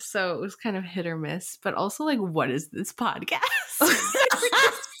So it was kind of hit or miss, but also like, what is this podcast?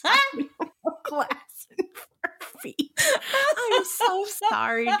 Glass and feet. I'm so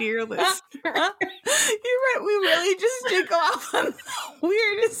sorry, dear listener. You're right. We really just did go off on the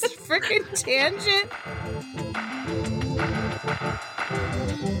weirdest freaking tangent.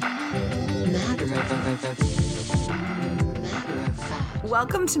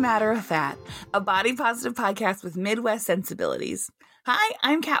 Welcome to Matter of Fat, a body positive podcast with Midwest sensibilities. Hi,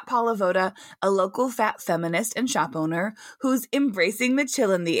 I'm Kat Polavoda, a local fat feminist and shop owner who's embracing the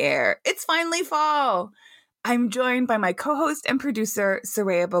chill in the air. It's finally fall. I'm joined by my co-host and producer,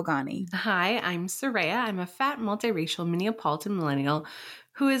 Soraya Bogani. Hi, I'm Soraya. I'm a fat, multiracial Minneapolitan millennial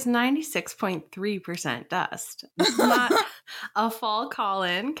who is 96.3% dust. Not a fall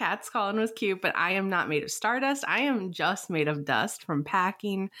call-in. Kat's call-in was cute, but I am not made of stardust. I am just made of dust from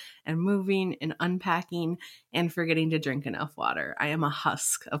packing and moving and unpacking and forgetting to drink enough water. I am a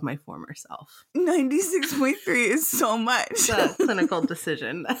husk of my former self. 96.3 is so much. It's a clinical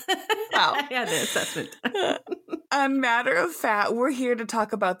decision. Wow. I had an assessment. On Matter of Fat, we're here to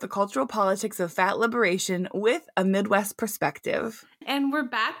talk about the cultural politics of fat liberation with a Midwest perspective. And we're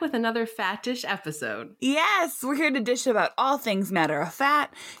back with another Fat Dish episode. Yes, we're here to dish about all things Matter of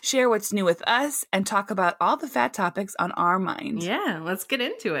Fat, share what's new with us, and talk about all the fat topics on our mind. Yeah, let's get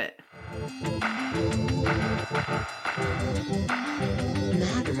into it.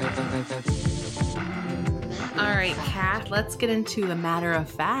 All right, Kat, let's get into the Matter of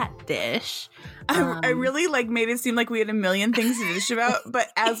Fat dish. I really made it seem like we had a million things to dish about, but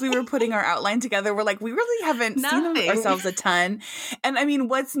as we were putting our outline together, we're like, we really haven't seen ourselves a ton. And I mean,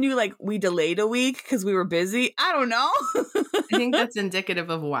 what's new? Like, we delayed a week because we were busy. I don't know. I think that's indicative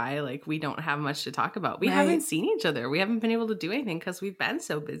of why, we don't have much to talk about. We haven't seen each other. We haven't been able to do anything because we've been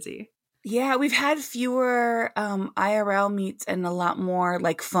so busy. Yeah, we've had fewer IRL meets and a lot more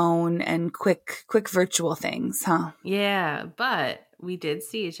phone and quick virtual things, huh? Yeah, but we did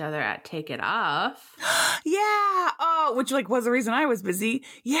see each other at Take It Off. Yeah. Oh, which was the reason I was busy.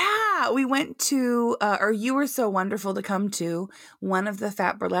 Yeah. We went to, or you were so wonderful to come to one of the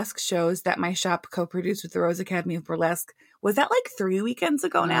Fat Burlesque shows that my shop co-produced with the Rose Academy of Burlesque. Was that 3 weekends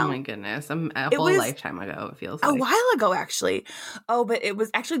ago now? Oh my goodness. A whole lifetime ago, it feels like. A while ago, actually. Oh, but it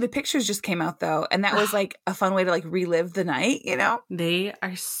was actually, the pictures just came out though. And that was a fun way to relive the night, you know? They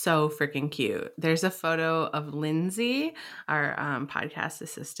are so freaking cute. There's a photo of Lindsay, our podcast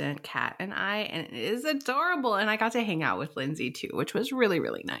assistant, Kat, and I, and it is adorable. And I got to hang out with Lindsay too, which was really,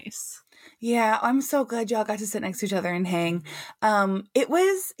 really nice. Yeah, I'm so glad y'all got to sit next to each other and hang. It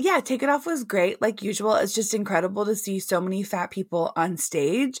was, Take It Off was great. Like usual, it's just incredible to see so many fat people on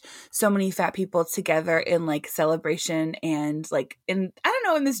stage, so many fat people together in celebration and in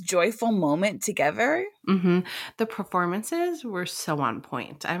this joyful moment together. Mm-hmm. The performances were so on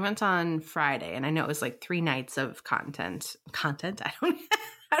point. I went on Friday and I know it was 3 nights of content. I don't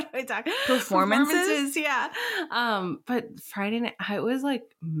How do I talk? Performances? Yeah. But Friday night, it was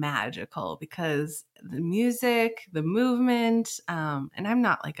magical because the music, the movement, and I'm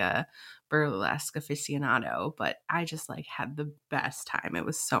not a burlesque aficionado, but I just had the best time. It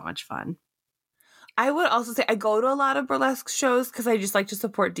was so much fun. I would also say I go to a lot of burlesque shows because I just like to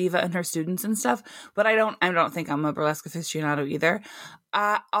support Diva and her students and stuff. But I don't think I'm a burlesque aficionado either.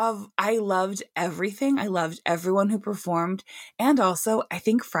 I loved everything. I loved everyone who performed, and also I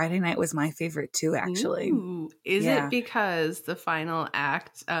think Friday night was my favorite too. Actually, Ooh, is it because the final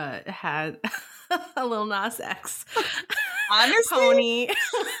act had a Lil Nas X, honestly, pony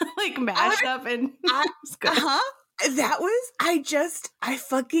mashed up and that was, I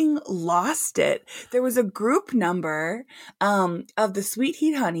fucking lost it. There was a group number of the Sweet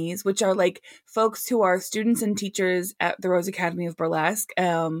Heat Honeys, which are folks who are students and teachers at the Rose Academy of Burlesque.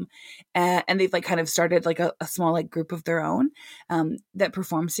 And they've kind of started a small group of their own that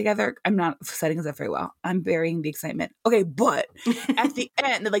performs together. I'm not setting this up very well. I'm burying the excitement. Okay, but at the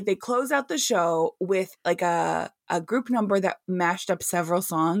end, they close out the show with a group number that mashed up several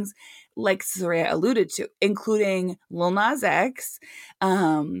songs, like Soraya alluded to, including Lil Nas X,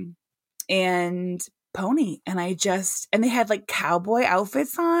 and Pony. And they had cowboy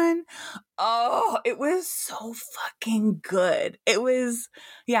outfits on. Oh, it was so fucking good. It was,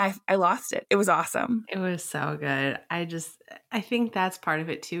 I lost it. It was awesome. It was so good. I think that's part of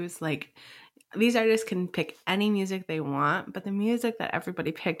it too, is these artists can pick any music they want, but the music that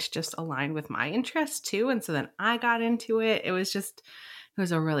everybody picked just aligned with my interests too. And so then I got into it. It was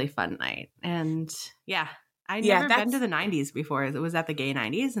a really fun night. And I'd never been to the 90s before. It was at the Gay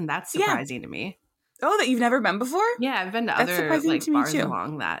 90s, and that's surprising to me. Oh, that you've never been before? Yeah, I've been to other bars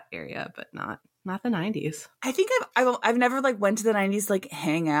along that area, but not not the 90s. I think I've never like went to the 90s to like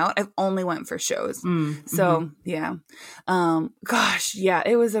hang out. I've only went for shows. So yeah. Gosh, yeah,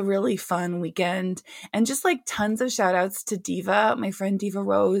 it was a really fun weekend, and just like tons of shout outs to Diva, my friend Diva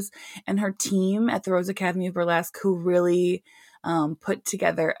Rose, and her team at the Rose Academy of Burlesque, who really put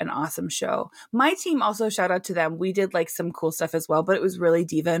together an awesome show. My team also, shout out to them. We did like some cool stuff as well, but it was really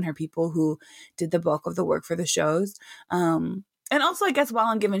Diva and her people who did the bulk of the work for the shows. And also, I guess while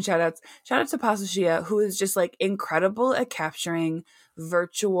I'm giving shout out to Pasashia, who is just like incredible at capturing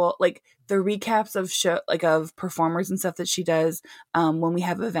virtual, like the recaps of of performers and stuff that she does when we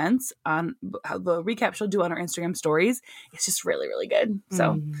have events, on the recap she'll do on her Instagram stories. It's just really, really good.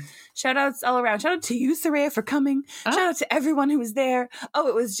 So shout outs all around. Shout out to you, Saraya, for coming. Shout out to everyone who was there. Oh,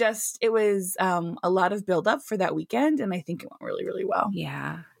 it was a lot of build up for that weekend, and I think it went really, really well.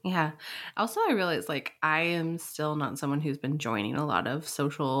 Yeah. Yeah. Also, I realized like I am still not someone who's been joining a lot of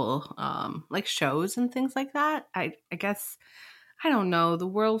social like shows and things like that. I guess, I don't know. The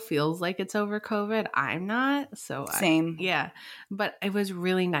world feels like it's over COVID. I'm not. So Same. Yeah. But it was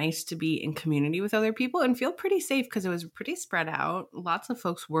really nice to be in community with other people and feel pretty safe because it was pretty spread out. Lots of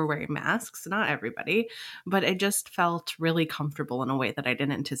folks were wearing masks, not everybody, but it just felt really comfortable in a way that I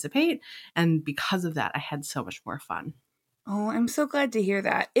didn't anticipate. And because of that, I had so much more fun. Oh, I'm so glad to hear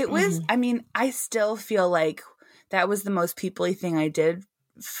that. It was, I mean, I still feel like that was the most people-y thing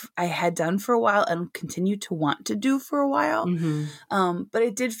I had done for a while and continue to want to do for a while. But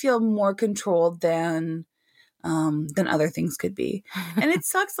it did feel more controlled than other things could be. And it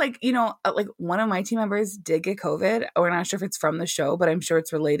sucks. Like, you know, like one of my team members did get COVID. We're not sure if it's from the show, but I'm sure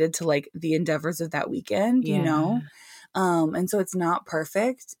it's related to like the endeavors of that weekend, you know? And so it's not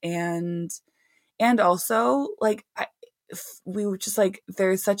perfect. And also like, we were just like,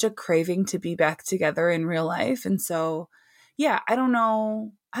 there's such a craving to be back together in real life. And so, yeah, I don't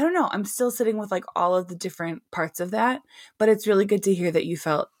know. I'm still sitting with like all of the different parts of that, but it's really good to hear that you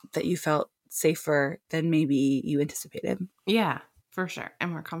felt safer than maybe you anticipated. Yeah, for sure.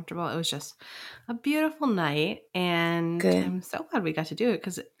 And more comfortable. It was just a beautiful night. And Good. I'm so glad we got to do it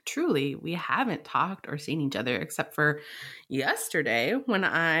because truly we haven't talked or seen each other except for yesterday when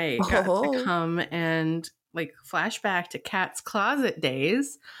I got to come and like flashback to Kat's closet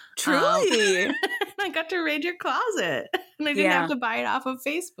days. Truly. I got to raid your closet and I didn't have to buy it off of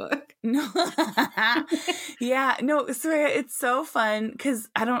Facebook. No. Yeah. No, Saraya, it's so fun because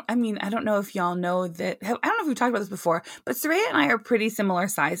I don't know if y'all know that. I don't know if we've talked about this before, but Saraya and I are pretty similar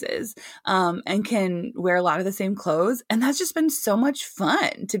sizes and can wear a lot of the same clothes. And that's just been so much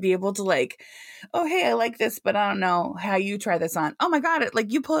fun to be able to like, oh, hey, I like this, but I don't know how you try this on. Oh my God,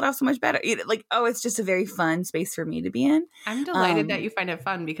 like you pull it off so much better. Like, oh, it's just a very fun space for me to be in. I'm delighted that you find it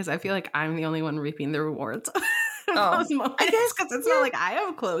fun because I feel like I'm the only one reaping the rewards. I guess because it's not like I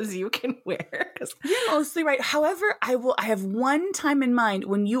have clothes you can wear. You're mostly right. However, I have one time in mind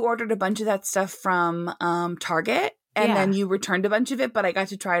when you ordered a bunch of that stuff from Target. And then you returned a bunch of it, but I got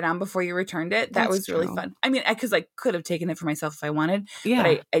to try it on before you returned it. That was really fun. I mean, because I could have taken it for myself if I wanted,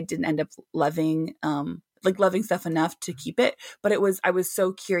 but I didn't end up loving stuff enough to keep it. But I was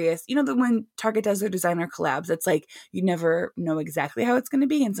so curious. You know that when Target does their designer collabs, it's like you never know exactly how it's going to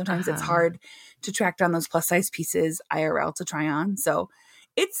be, and sometimes it's hard to track down those plus size pieces IRL to try on. So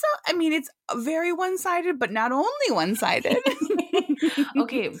it's very one-sided, but not only one-sided.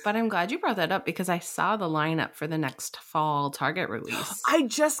 Okay, but I'm glad you brought that up because I saw the lineup for the next fall Target release. I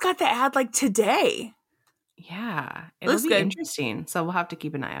just got the ad like today. Yeah, it'll be interesting. So we'll have to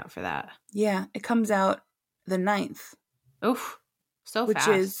keep an eye out for that. Yeah, it comes out the 9th. Oof, so fast.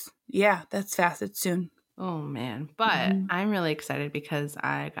 Which is, that's fast. It's soon. Oh, man. But I'm really excited because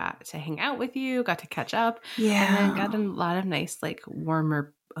I got to hang out with you, got to catch up. Yeah. And then got a lot of nice, like,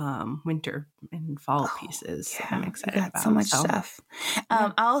 warmer winter and fall pieces. Yeah, I'm excited about so much stuff.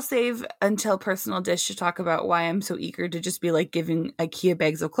 I'll save until personal dish to talk about why I'm so eager to just be like giving IKEA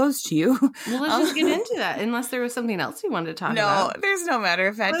bags of clothes to you. Well, let's just get into that. Unless there was something else you wanted to talk about. No, there's no matter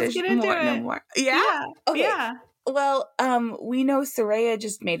of fact. Let's get into it. No more. Yeah. Okay. Yeah. Well, we know Saraya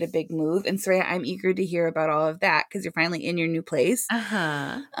just made a big move, and Saraya, I'm eager to hear about all of that because you're finally in your new place.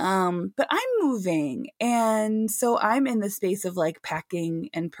 Uh-huh. But I'm moving, and so I'm in the space of like packing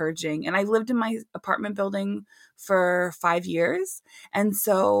and purging, and I've lived in my apartment building for 5 years, and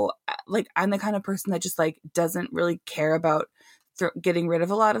so like I'm the kind of person that just like doesn't really care about getting rid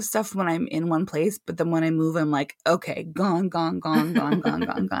of a lot of stuff when I'm in one place, but then when I move, I'm like, okay, gone.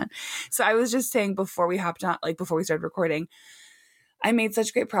 So I was just saying before we hopped on, like before we started recording, I made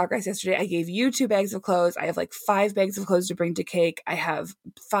such great progress yesterday. I gave you 2 bags of clothes. I have like 5 bags of clothes to bring to Cake. I have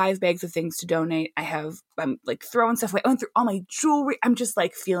 5 bags of things to donate. I'm like throwing stuff away. I went through all my jewelry. I'm just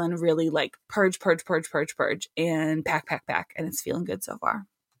like feeling really like purge, and pack. And it's feeling good so far.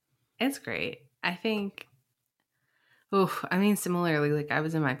 It's great. I think, similarly, like I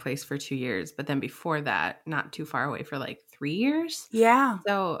was in my place for 2 years, but then before that, not too far away for like 3 years. Yeah.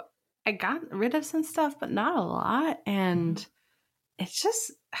 So I got rid of some stuff, but not a lot. And it's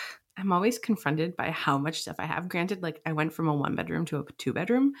just, I'm always confronted by how much stuff I have. Granted, like I went from a 1-bedroom to a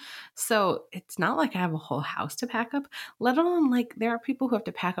 2-bedroom. So it's not like I have a whole house to pack up, let alone like there are people who have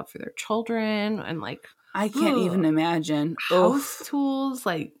to pack up for their children and like, I can't even imagine. House tools,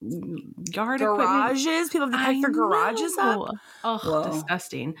 like yard garages. Equipment. People have to pack their garages up. Oh,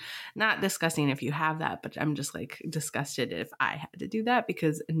 disgusting. Not disgusting if you have that, but I'm just like disgusted if I had to do that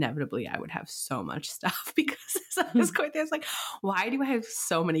because inevitably I would have so much stuff because as I was going there, it's like, why do I have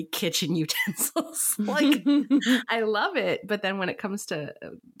so many kitchen utensils? Like, I love it. But then when it comes to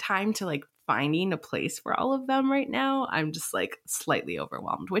time to like finding a place for all of them right now, I'm just like slightly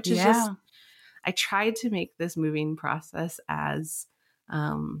overwhelmed, which is just, I tried to make this moving process as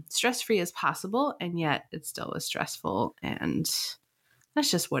stress-free as possible, and yet it still was stressful, and that's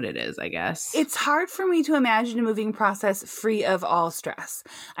just what it is, I guess. It's hard for me to imagine a moving process free of all stress.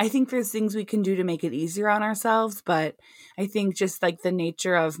 I think there's things we can do to make it easier on ourselves, but I think just like the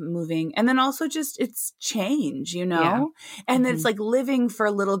nature of moving, and then also just it's change, you know? Yeah. And then it's like living for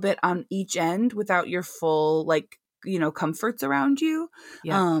a little bit on each end without your full like, you know, comforts around you.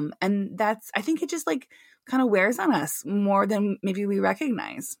 Yeah. And that's, I think it just like kind of wears on us more than maybe we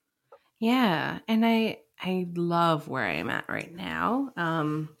recognize. Yeah. And I love where I am at right now.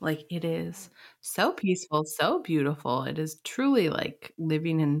 Like it is so peaceful, so beautiful. It is truly like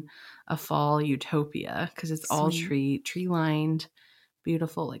living in a fall utopia because it's all tree lined,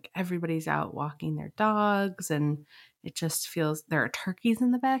 beautiful. Like everybody's out walking their dogs and it just feels, there are turkeys in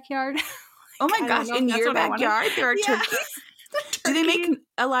the backyard. Oh my gosh, in your backyard there are turkeys? Do they make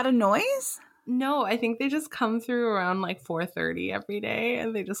a lot of noise? No, I think they just come through around like 4:30 every day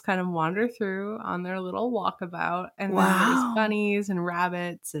and they just kind of wander through on their little walkabout. And then there's bunnies and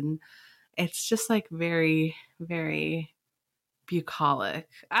rabbits and it's just like very, very bucolic.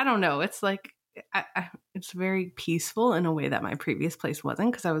 I don't know. It's like, it's very peaceful in a way that my previous place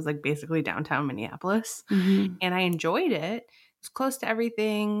wasn't because I was like basically downtown Minneapolis and I enjoyed it. It was close to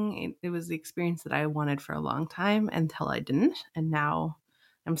everything. It was the experience that I wanted for a long time until I didn't. And now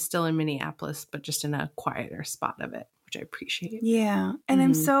I'm still in Minneapolis, but just in a quieter spot of it, which I appreciate. Yeah. And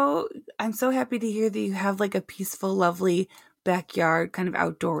I'm so happy to hear that you have like a peaceful, lovely backyard kind of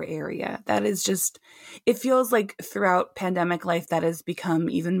outdoor area. That is just, it feels like throughout pandemic life that has become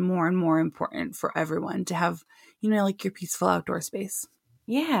even more and more important for everyone to have, you know, like your peaceful outdoor space.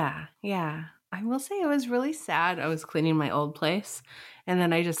 Yeah. Yeah. I will say it was really sad. I was cleaning my old place and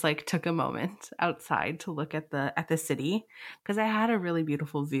then I just like took a moment outside to look at the city because I had a really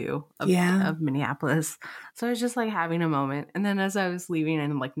beautiful view of Minneapolis. So I was just like having a moment. And then as I was leaving, I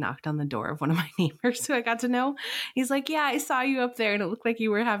like knocked on the door of one of my neighbors who I got to know. He's like, yeah, I saw you up there and it looked like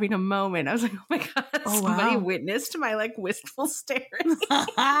you were having a moment. I was like, oh my God, somebody witnessed my like wistful staring.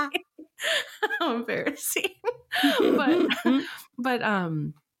 How embarrassing. but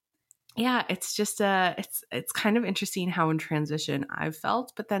yeah, it's just it's kind of interesting how in transition I've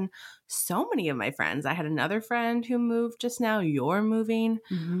felt, but then so many of my friends, I had another friend who moved just now, you're moving,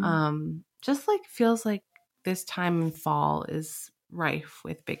 just like feels like this time in fall is rife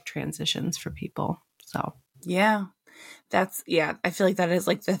with big transitions for people. So yeah, I feel like that is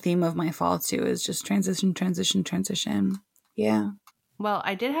like the theme of my fall too, is just transition. Yeah. Well,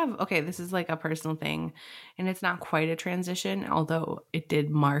 I did have, this is like a personal thing, and it's not quite a transition, although it did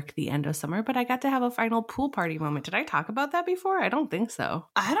mark the end of summer, but I got to have a final pool party moment. Did I talk about that before? I don't think so.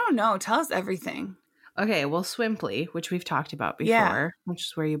 I don't know. Tell us everything. Okay, well, Swimply, which we've talked about before, which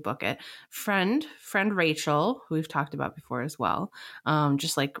is where you book it. Friend Rachel, who we've talked about before as well,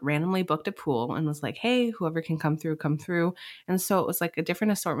 just like randomly booked a pool and was like, hey, whoever can come through, come through. And so it was like a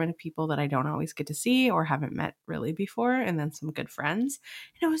different assortment of people that I don't always get to see or haven't met really before, and then some good friends.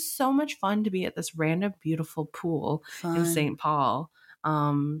 And it was so much fun to be at this random, beautiful pool in St. Paul,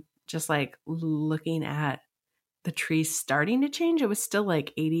 just like looking at the trees starting to change. It was still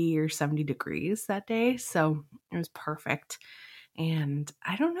like 80 or 70 degrees that day. So it was perfect. And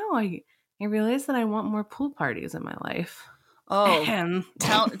I don't know. I realized that I want more pool parties in my life. Oh, and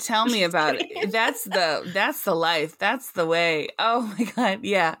tell me about it. That's the life. That's the way. Oh my God.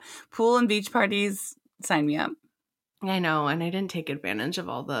 Yeah. Pool and beach parties. Sign me up. I know. And I didn't take advantage of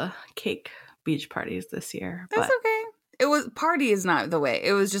all the cake beach parties this year. That's okay. it was party is not the way.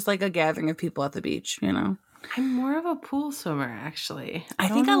 It was just like a gathering of people at the beach, you know. I'm more of a pool swimmer, actually. I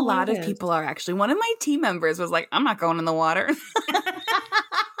think a lot of people are actually. One of my team members was like, I'm not going in the water.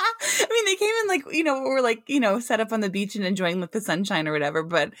 I mean, they came in like, you know, we're like, you know, set up on the beach and enjoying like the sunshine or whatever.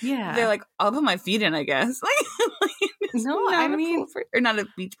 But yeah, they're like, I'll put my feet in, I guess. No, I mean, or not a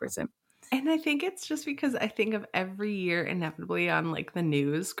beach person. And I think it's just because I think of every year inevitably on like the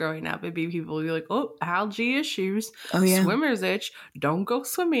news growing up, it'd be people would be like, oh, algae issues, swimmer's itch, don't go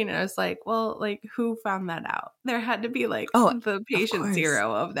swimming. And I was like, well, like who found that out? There had to be like the patient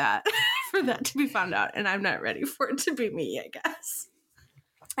zero of that for that to be found out. And I'm not ready for it to be me, I guess.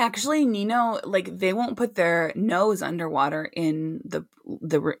 Actually, Nino, like they won't put their nose underwater in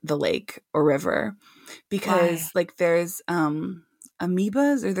the lake or river because like there's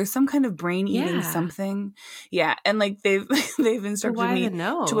amoebas or there's some kind of brain eating something. Yeah. And like they've instructed me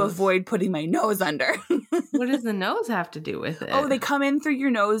to avoid putting my nose under. What does the nose have to do with it? Oh, they come in through your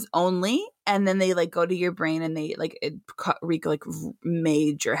nose only and then they like go to your brain and they like wreak like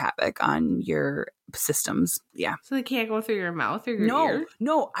major havoc on your systems. Yeah. So they can't go through your mouth or your ear?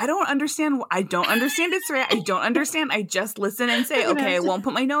 No, I don't understand. I don't understand it, Saraya. I don't understand. I just listen and say, okay, I won't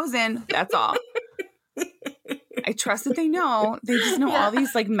put my nose in. That's all. I trust that they know. They just know all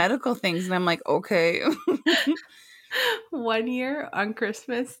these like medical things. And I'm like, okay. One year on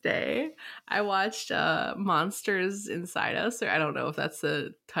Christmas Day, I watched Monsters Inside Us, or I don't know if that's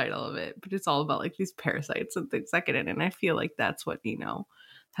the title of it, but it's all about like these parasites and things that get in. And I feel like that's what Nino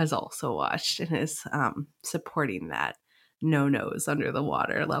has also watched and is supporting that no nose under the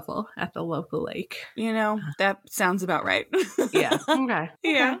water level at the local lake. You know, that sounds about right. Yeah. Okay.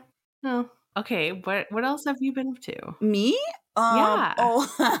 Yeah. Oh. Okay, what else have you been up to? Me? Yeah.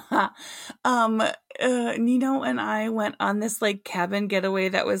 Nino and I went on this like cabin getaway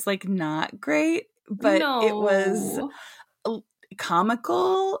that was like not great, but it was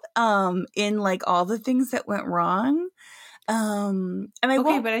comical in like all the things that went wrong. And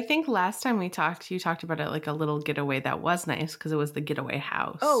but I think last time we talked, you talked about it like a little getaway that was nice because it was the getaway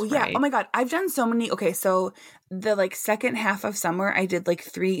house. Oh yeah. Right? Oh my God. I've done so many. Okay. So the like second half of summer, I did like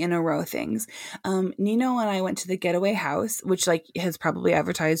 3 in a row things. Nino and I went to the getaway house, which like has probably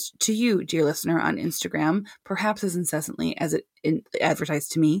advertised to you, dear listener, on Instagram, perhaps as incessantly as it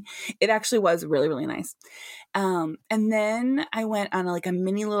advertised to me. It actually was really, really nice. And then I went on like a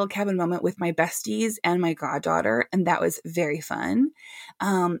mini little cabin moment with my besties and my goddaughter, and that was very fun.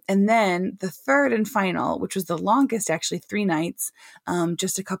 And then the third and final, which was the longest, actually 3 nights,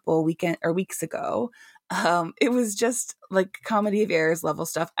 just a couple weeks ago. It was just like comedy of errors level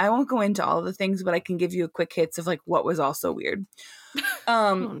stuff. I won't go into all of the things, but I can give you a quick hits of like what was also weird.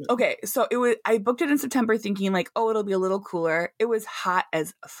 Okay, so I booked it in September thinking like, oh, it'll be a little cooler. It was hot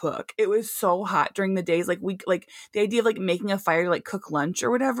as fuck. It was so hot during the days. Like the idea of like making a fire to like cook lunch or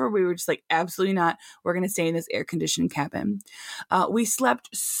whatever, we were just like, absolutely not. We're gonna stay in this air conditioned cabin. We slept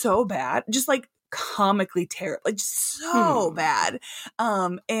so bad, just like comically terrible, like so bad.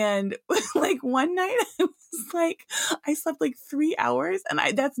 And like one night I was like, I slept like 3 hours, and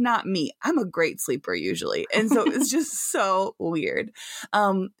that's not me. I'm a great sleeper usually, and so it was just so weird.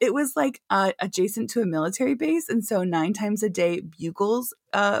 It was like adjacent to a military base, and so 9 times a day bugles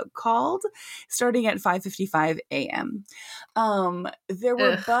called starting at 5:55 a.m. There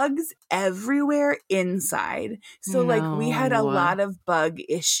were bugs everywhere inside, so like we had a lot of bug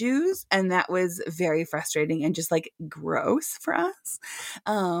issues, and that was very frustrating and just like gross for us.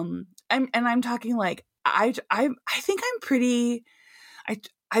 I'm talking like I think I'm pretty.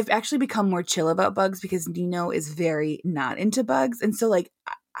 I've actually become more chill about bugs because Nino is very not into bugs, and so like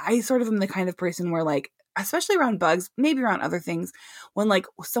I sort of am the kind of person where like, especially around bugs, maybe around other things, when like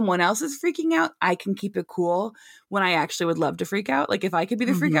someone else is freaking out, I can keep it cool when I actually would love to freak out. Like if I could be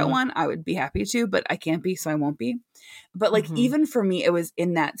the freak out one, I would be happy to, but I can't be, so I won't be. But like even for me, it was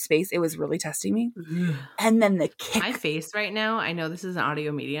in that space, it was really testing me. And then the kick. My face right now, I know this is an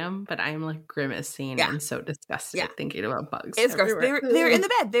audio medium, but I'm like grimacing and so disgusted thinking about bugs. It's gross. They were in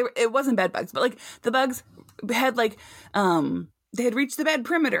the bed. It wasn't bed bugs, but like the bugs had like they had reached the bed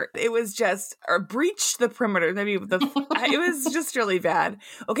perimeter. It was just, or breached the perimeter. Maybe it was just really bad.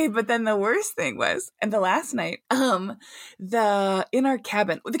 Okay, but then the worst thing was, and the last night, in our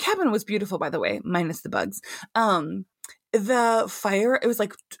cabin, the cabin was beautiful, by the way, minus the bugs. The fire, it was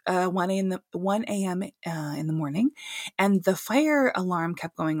like 1 a.m. In the morning, and the fire alarm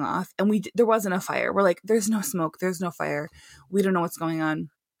kept going off, and there wasn't a fire. We're like, there's no smoke, there's no fire. We don't know what's going on.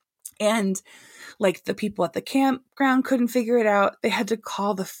 And like the people at the campground couldn't figure it out. They had to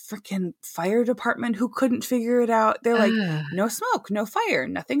call the freaking fire department who couldn't figure it out. They're like, no smoke, no fire,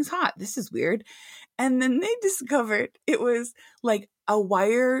 nothing's hot. This is weird. And then they discovered it was like a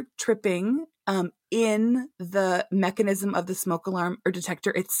wire tripping in the mechanism of the smoke alarm or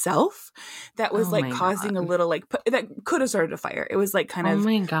detector itself that was like causing a little like that could have started a fire. It was like kind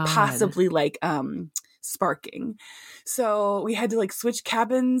of possibly like sparking. So we had to like switch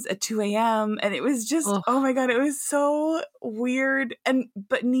cabins at 2 a.m. and it was just, oh my God, it was so weird.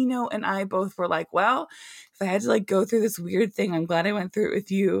 But Nino and I both were like, well, if I had to like go through this weird thing, I'm glad I went through it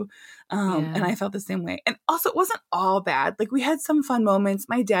with you. And I felt the same way. And also it wasn't all bad. Like we had some fun moments.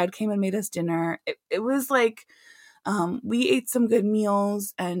 My dad came and made us dinner. It was like, we ate some good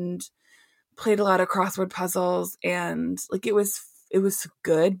meals and played a lot of crossword puzzles, and like it was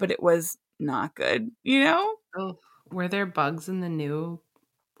good, but it was not good, you know? Oh, were there bugs in the new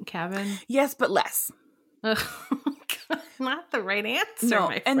cabin? Yes, but less. Not the right answer, no,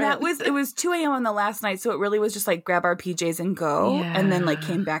 my friend. And it was 2 a.m. on the last night, so it really was just like grab our PJs and go, and then like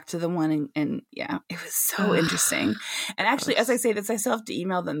came back to the one and yeah, it was so interesting. And actually, as I say this, I still have to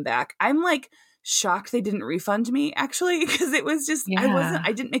email them back. I'm like shocked they didn't refund me actually, because it was just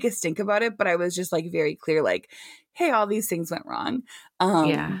I didn't make a stink about it, but I was just like very clear, like, hey, all these things went wrong.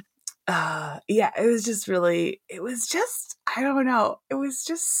 It was just really, it was just, I don't know. It was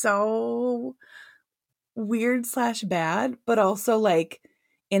just so weird / bad, but also like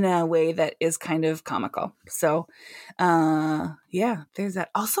in a way that is kind of comical. So, there's that.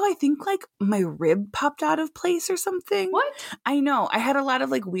 Also, I think like my rib popped out of place or something. What? I know. I had a lot of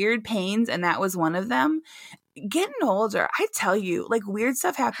like weird pains, and that was one of them. Getting older, I tell you, like weird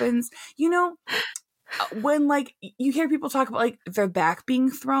stuff happens, you know, when like you hear people talk about like their back being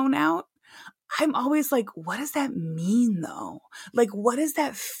thrown out. I'm always like, what does that mean though? Like, what does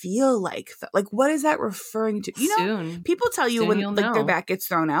that feel like? Like, what is that referring to? You know, people tell you when like their back gets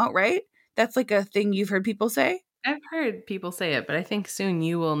thrown out, right? That's like a thing you've heard people say. I've heard people say it, but I think soon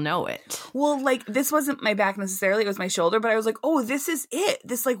you will know it. Well, like this wasn't my back necessarily. It was my shoulder, but I was like, oh, this is it.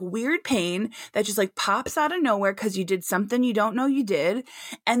 This like weird pain that just like pops out of nowhere because you did something you don't know you did.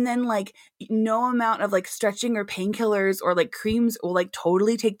 And then like no amount of like stretching or painkillers or like creams will like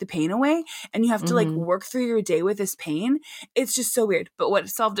totally take the pain away. And you have to like work through your day with this pain. It's just so weird. But what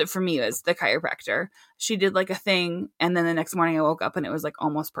solved it for me was the chiropractor. She did like a thing, and then the next morning I woke up and it was like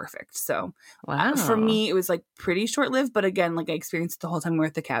almost perfect. So for me, it was like pretty short-lived, but again, like I experienced it the whole time we were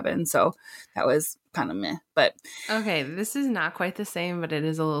at the cabin. So that was kind of meh. But okay, this is not quite the same, but it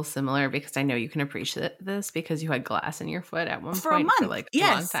is a little similar because I know you can appreciate this because you had glass in your foot at one for point a month. For like a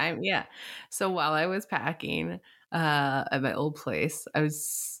long time. Yeah. So while I was packing at my old place, I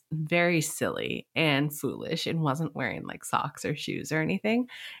was very silly and foolish and wasn't wearing like socks or shoes or anything.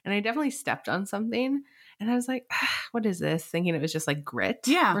 And I definitely stepped on something and I was like, what is this? Thinking it was just like grit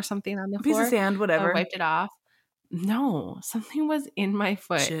or something on the floor. Piece of sand, whatever. I wiped it off. No, something was in my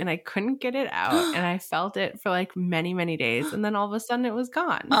foot and I couldn't get it out. And I felt it for like many, many days. And then all of a sudden it was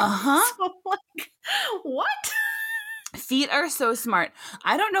gone. So I'm like, what? Feet are so smart.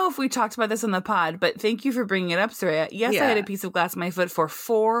 I don't know if we talked about this on the pod, but thank you for bringing it up, Soraya. Yes, I had a piece of glass in my foot for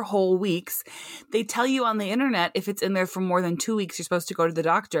 4 whole weeks. They tell you on the internet if it's in there for more than 2 weeks, you're supposed to go to the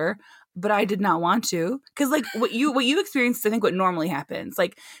doctor. But I did not want to, because like what you experienced, I think what normally happens,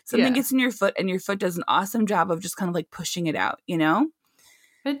 like something gets in your foot and your foot does an awesome job of just kind of like pushing it out, you know?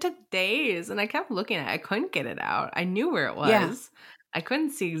 But it took days and I kept looking at it. I couldn't get it out. I knew where it was. Yeah. I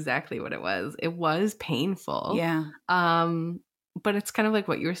couldn't see exactly what it was. It was painful. Yeah. But it's kind of like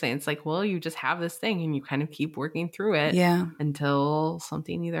what you were saying. It's like, well, you just have this thing and you kind of keep working through it until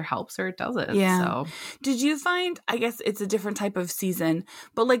something either helps or it doesn't. Yeah. So did you find, I guess it's a different type of season,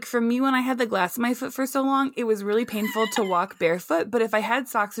 but like for me, when I had the glass in my foot for so long, it was really painful to walk barefoot. But if I had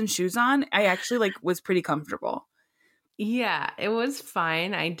socks and shoes on, I actually like was pretty comfortable. Yeah, it was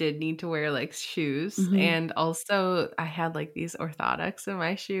fine. I did need to wear like shoes. And also I had like these orthotics in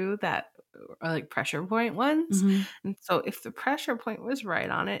my shoe that are like pressure point ones. And so if the pressure point was right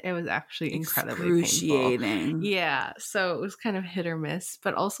on it, it was actually incredibly painful. Yeah. So it was kind of hit or miss.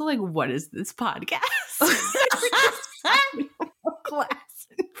 But also like, what is this podcast? Glass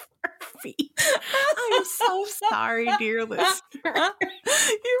in our feet. I'm so sorry, dear listener. You're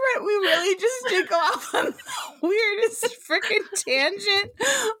right. We really just did go off on the weirdest freaking tangent.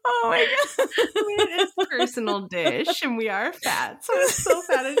 Oh my God. I mean, it is a personal dish and we are fat. So it's so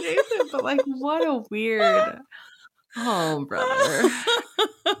fat adjacent. But like, what a weird. Oh, brother.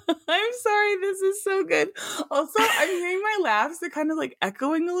 I'm sorry, this is so good. Also, I'm hearing my laughs. They're kind of like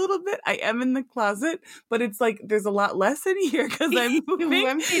echoing a little bit. I am in the closet, but it's like there's a lot less in here because I'm moving. You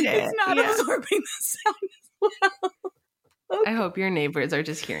emptied it. It's not absorbing the sound as well. I hope your neighbors are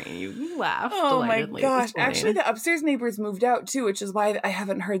just hearing you laugh. Oh my delightedly gosh. this morning. Actually, the upstairs neighbors moved out too, which is why I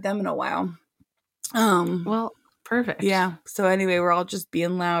haven't heard them in a while. Well, perfect. Yeah. So anyway, we're all just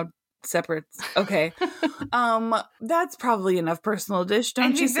being loud separates. Okay. That's probably enough personal dish,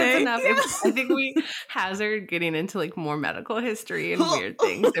 don't you say? That's enough. I think we hazard getting into like more medical history and weird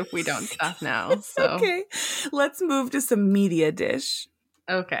things if we don't stop now. So okay. Let's move to some media dish.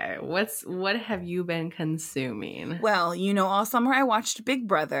 Okay, what have you been consuming? Well, all summer I watched Big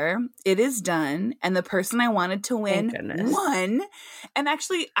Brother. It is done, and the person I wanted to win won. And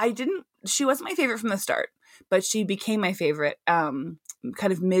actually, she wasn't my favorite from the start, but she became my favorite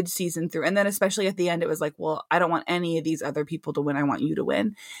kind of mid-season through. And then especially at the end, it was like, well, I don't want any of these other people to win. I want you to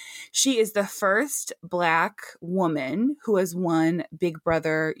win. She is the first Black woman who has won Big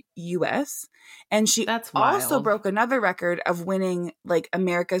Brother US. And she also broke another record of winning like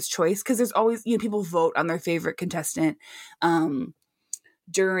America's Choice. Cause there's always, people vote on their favorite contestant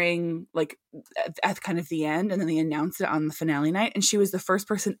during like at kind of the end. And then they announced it on the finale night. And she was the first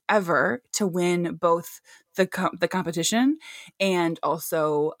person ever to win both the competition and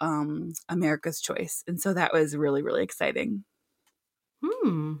also America's Choice. And so that was really, really exciting.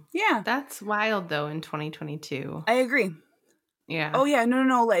 Yeah. That's wild though in 2022. I agree. Yeah. Oh yeah.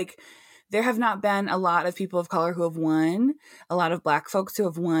 No. Like there have not been a lot of people of color who have won, a lot of Black folks who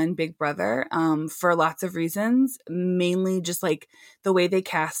have won Big Brother for lots of reasons, mainly just like the way they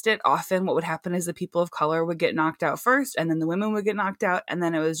cast it. Often what would happen is the people of color would get knocked out first and then the women would get knocked out. And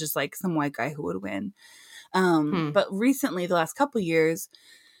then it was just like some white guy who would win. But recently, the last couple years,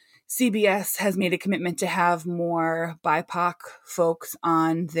 CBS has made a commitment to have more BIPOC folks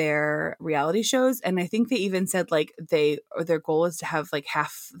on their reality shows. And I think they even said like their goal is to have like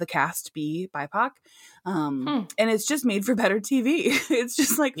half the cast be BIPOC. And it's just made for better TV. It's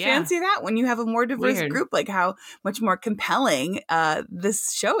just like fancy that when you have a more diverse group, like how much more compelling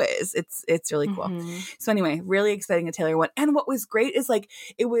this show is. It's really cool. So anyway, really exciting that Taylor won. And what was great is like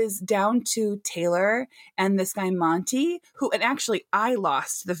it was down to Taylor and this guy Monty, and actually I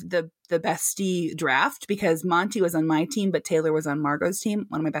lost the bestie draft because Monty was on my team, but Taylor was on Margot's team,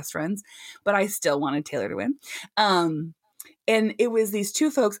 one of my best friends. But I still wanted Taylor to win. And it was these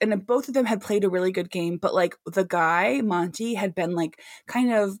two folks, and both of them had played a really good game. But like the guy, Monty, had been like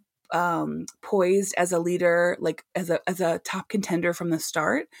kind of poised as a leader, like as a top contender from the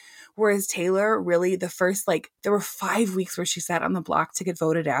start. Whereas Taylor really the first, like there were 5 weeks where she sat on the block to get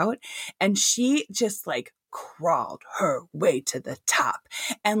voted out. And she just like crawled her way to the top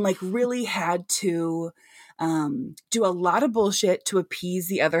and like really had to do a lot of bullshit to appease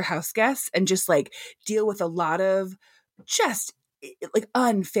the other house guests and just like deal with a lot of just like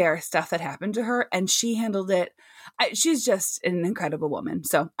unfair stuff that happened to her. And she handled it. She's just an incredible woman.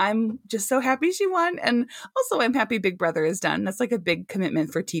 So I'm just so happy she won. And also I'm happy Big Brother is done. That's like a big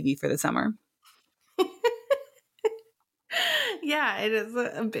commitment for TV for the summer. Yeah, it is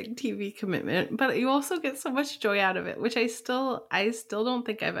a big TV commitment, but you also get so much joy out of it, which I still don't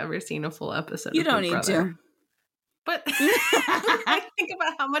think I've ever seen a full episode. You of don't Big need Brother. to. But I think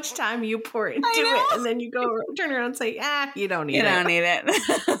about how much time you pour into it, and then you go turn around and say, you don't need it. You don't need it.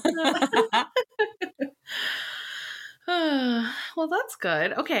 Well, that's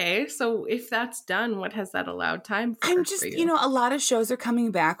good. Okay, so if that's done, what has that allowed time for? I'm just, for you? A lot of shows are coming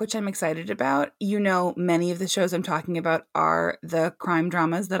back, which I'm excited about. Many of the shows I'm talking about are the crime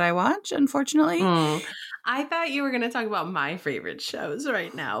dramas that I watch, unfortunately. I thought you were going to talk about my favorite shows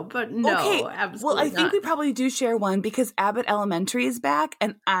right now, but no, okay. Absolutely Well, I think not. we probably do share one because Abbott Elementary is back,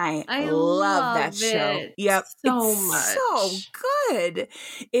 and I love that show. Yep, so much, so good.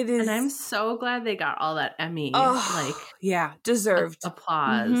 It is, and I'm so glad they got all that Emmy, deserved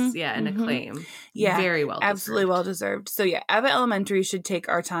applause, and acclaim. Yeah, very well, absolutely well deserved. So yeah, Abbott Elementary should take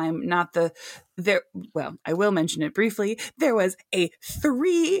our time, not the. I will mention it briefly. There was a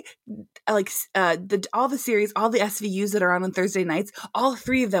 3, all the series, all the SVUs that are on Thursday nights, all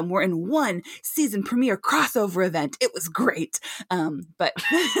 3 of them were in one season premiere crossover event. It was great. But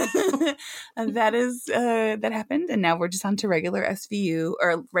that happened. And now we're just on to regular SVU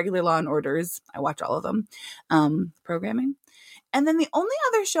or regular Law and Orders. I watch all of them, programming. And then the only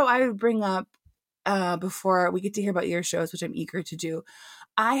other show I would bring up before we get to hear about your shows, which I'm eager to do,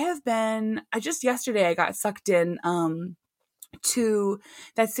 yesterday I got sucked in to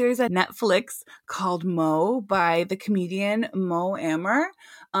that series on Netflix called Mo by the comedian Mo Amer.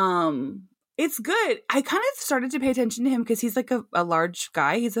 It's good. I kind of started to pay attention to him because he's like a large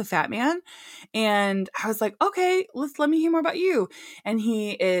guy. He's a fat man. And I was like, okay, let me hear more about you. And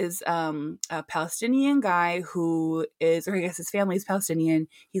he is a Palestinian guy who is, or I guess his family is Palestinian.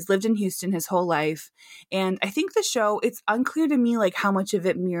 He's lived in Houston his whole life. And I think the show, it's unclear to me like how much of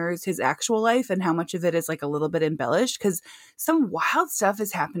it mirrors his actual life and how much of it is like a little bit embellished because some wild stuff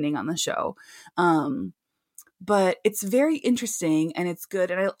is happening on the show. But it's very interesting and it's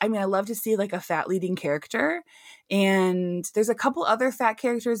good. And I mean, I love to see like a fat leading character. And there's a couple other fat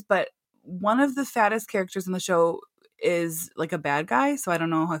characters, but one of the fattest characters in the show is like a bad guy. So I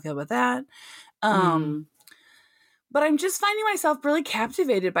don't know how I feel about that. But I'm just finding myself really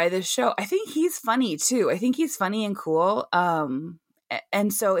captivated by this show. I think he's funny too. I think he's funny and cool.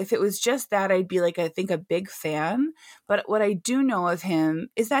 And so if it was just that, I'd be like, I think a big fan. But what I do know of him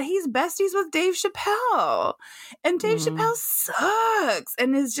is that he's besties with Dave Chappelle. And Dave Chappelle sucks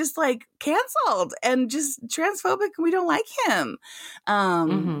and is just like canceled and just transphobic. And we don't like him.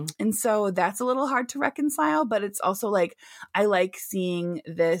 And so that's a little hard to reconcile. But it's also like, I like seeing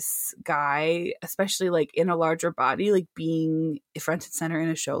this guy, especially like in a larger body, like being front and center in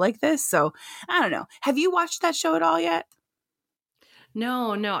a show like this. So I don't know. Have you watched that show at all yet?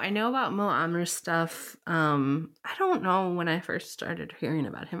 No. I know about Mo Amer's stuff. I don't know when I first started hearing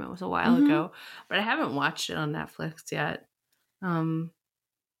about him. It was a while ago, but I haven't watched it on Netflix yet. I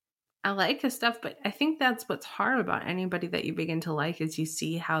like his stuff, but I think that's what's hard about anybody that you begin to like is you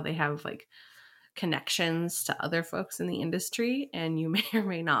see how they have like connections to other folks in the industry, and you may or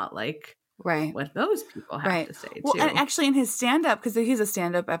may not like what those people have to say too. Well, and actually in his stand-up, because he's a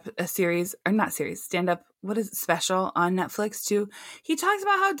stand-up stand-up, what is it, special on Netflix too, he talks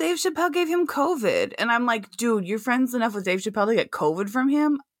about how Dave Chappelle gave him COVID. And I'm like, dude, you're friends enough with Dave Chappelle to get COVID from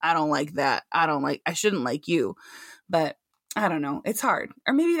him? I don't like that. I shouldn't like you. But I don't know. It's hard.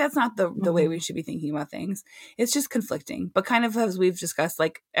 Or maybe that's not the way we should be thinking about things. It's just conflicting. But kind of as we've discussed,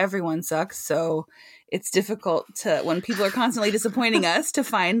 like everyone sucks. So it's difficult to, when people are constantly disappointing us, to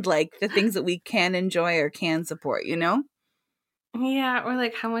find like the things that we can enjoy or can support, you know? Yeah, or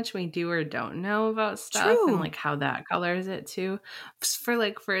like how much we do or don't know about stuff. True. And like how that colors it too.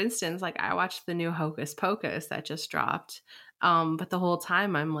 For instance, like I watched the new Hocus Pocus that just dropped. But the whole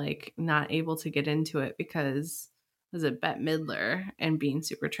time I'm like not able to get into it because was it Bette Midler and being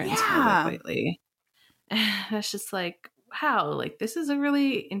super transphobic lately. And it's just like, wow, like this is a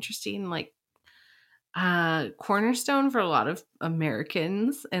really interesting like cornerstone for a lot of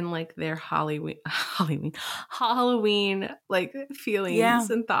Americans and like their Halloween like feelings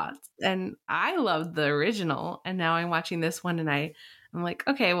and thoughts. And I loved the original, and now I'm watching this one and I'm like,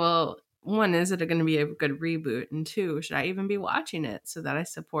 okay, well, one, is it going to be a good reboot? And two, should I even be watching it so that I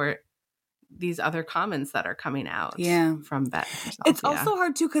support these other comments that are coming out from Bette herself? It's also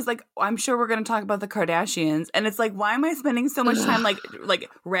hard too because like I'm sure we're going to talk about the Kardashians, and it's like, why am I spending so much time like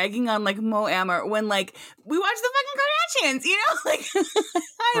ragging on like Mo Amer when like we watch the fucking Kardashians, you know? Like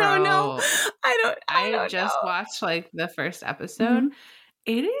I don't know. I just watched like the first episode.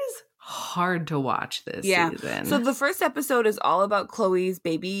 It is hard to watch this season. So the first episode is all about Khloe's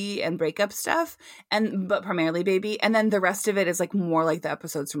baby and breakup stuff, but primarily baby, and then the rest of it is like more like the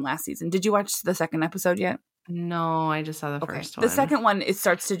episodes from last season. Did you watch the second episode yet? No, I just saw the first one. The second one, it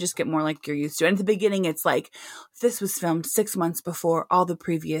starts to just get more like you're used to. And at the beginning, it's like, this was filmed 6 months before all the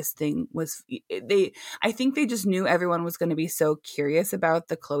previous thing was. I think they just knew everyone was going to be so curious about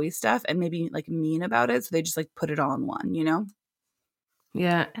the Khloe stuff and maybe like mean about it, so they just like put it all in one, you know?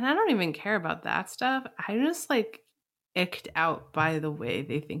 Yeah, and I don't even care about that stuff. I just like icked out by the way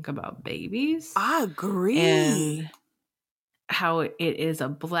they think about babies. I agree. And how it is a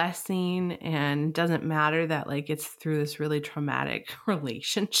blessing and doesn't matter that like it's through this really traumatic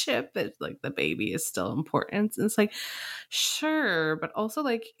relationship that like the baby is still important. And it's like, sure, but also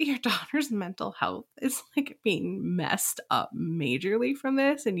like your daughter's mental health is like being messed up majorly from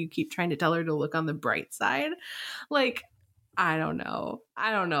this, and you keep trying to tell her to look on the bright side. Like, I don't know.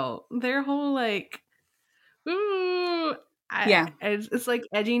 Their whole like, it's like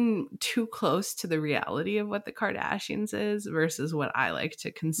edging too close to the reality of what the Kardashians is versus what I like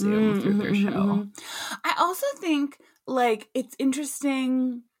to consume through their show. I also think like it's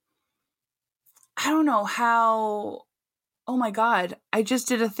interesting. I don't know how. Oh my God! I just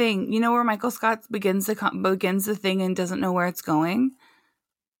did a thing. You know where Michael Scott begins the thing and doesn't know where it's going.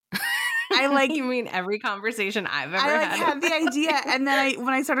 I like. You mean every conversation I've ever had? I had the idea, and then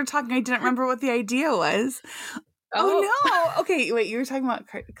when I started talking, I didn't remember what the idea was. Oh no! Okay, wait. You were talking about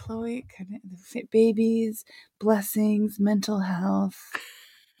Khloe, babies, blessings, mental health.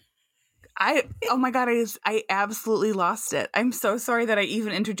 Oh my God, I absolutely lost it. I'm so sorry that I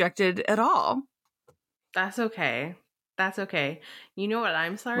even interjected at all. That's okay. That's okay. You know what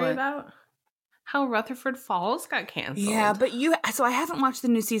I'm sorry What? about? How Rutherford Falls got canceled. Yeah, but so I haven't watched the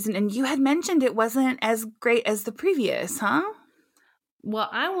new season, and you had mentioned it wasn't as great as the previous, huh? Well,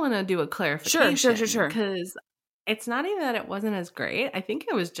 I want to do a clarification. Sure. Because it's not even that it wasn't as great. I think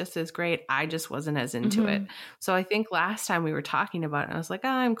it was just as great. I just wasn't as into it. So I think last time we were talking about it, I was like,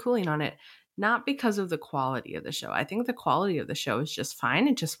 I'm cooling on it. Not because of the quality of the show. I think the quality of the show is just fine.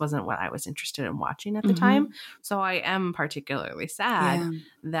 It just wasn't what I was interested in watching at the time. So I am particularly sad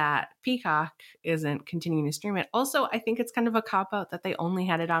that Peacock isn't continuing to stream it. Also, I think it's kind of a cop-out that they only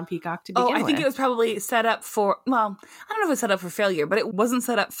had it on Peacock to begin with. I think it was probably set up for, well, I don't know if it was set up for failure, but it wasn't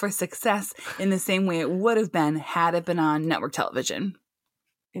set up for success in the same way it would have been had it been on network television.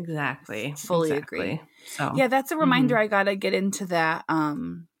 Exactly. Fully agree. So yeah, that's a reminder I gotta get into that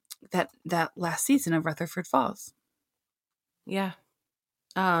that last season of Rutherford Falls. Yeah.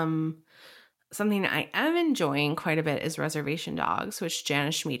 Something I am enjoying quite a bit is Reservation Dogs, which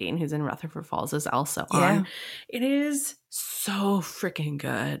Janice Schmieding, who's in Rutherford Falls, is also on. It is so freaking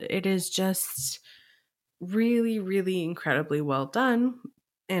good. It is just really, really incredibly well done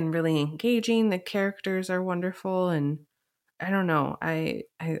and really engaging. The characters are wonderful, and I don't know. I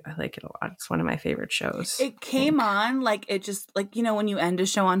like it a lot. It's one of my favorite shows. It came on like it just like, you know, when you end a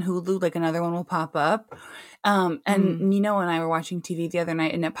show on Hulu, like another one will pop up. And Nino and I were watching TV the other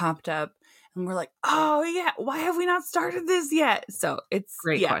night and it popped up and we're like, oh yeah, why have we not started this yet? So it's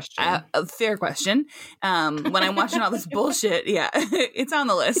great question. A fair question. When I'm watching all this bullshit, it's on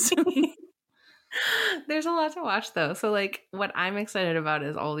the list. There's a lot to watch though. So like what I'm excited about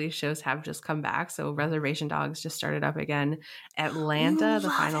is all these shows have just come back. So Reservation Dogs just started up again. Atlanta, the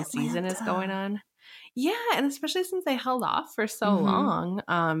final season is going on. Yeah, and especially since they held off for so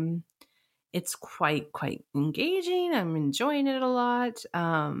long, it's quite engaging. I'm enjoying it a lot.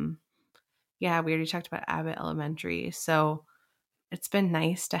 Yeah, we already talked about Abbott Elementary. So it's been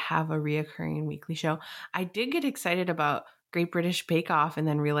nice to have a reoccurring weekly show. I did get excited about Great British Bake Off and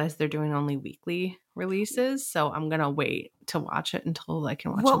then realized they're doing only weekly releases. So I'm going to wait to watch it until I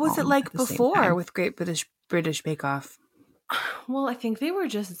can watch it. What was it like before with Great British Bake Off? Well, I think they were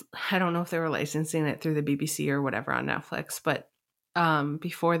I don't know if they were licensing it through the BBC or whatever on Netflix, but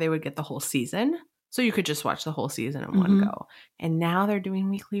before they would get the whole season. So you could just watch the whole season in one go. And now they're doing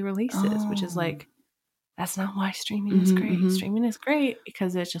weekly releases, which is like, that's not why streaming is great. Streaming is great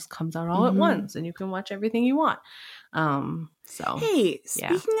because it just comes out all at once and you can watch everything you want. So hey,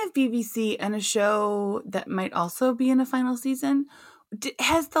 speaking of BBC and a show that might also be in a final season,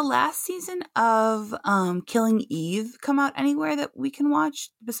 has the last season of Killing Eve come out anywhere that we can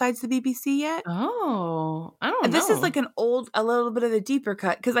watch besides the BBC yet? Oh, I don't know. This is like a little bit of a deeper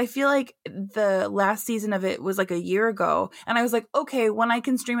cut because I feel like the last season of it was like a year ago, and I was like, okay, when I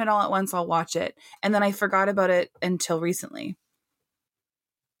can stream it all at once, I'll watch it, and then I forgot about it until recently.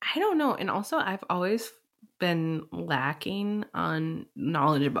 I don't know, and also I've always been lacking on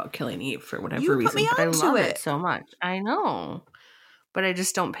knowledge about Killing Eve for whatever reason. But I love it so much. I know. But I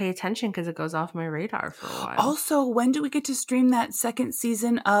just don't pay attention because it goes off my radar for a while. Also, when do we get to stream that second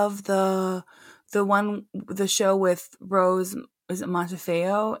season of the show with Rose, is it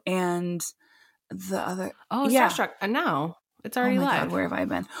Montefeo, and the other? Oh, Starstruck. And now it's already live. God, where have I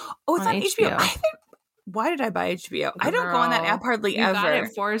been? Oh, it's on HBO. Why did I buy HBO? I don't go on that app hardly ever. You got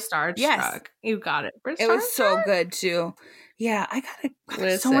it for Starstruck. Yes. You got it for Starstruck. It was so good too. Yeah, I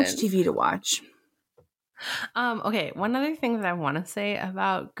got so much TV to watch. Okay, one other thing that I want to say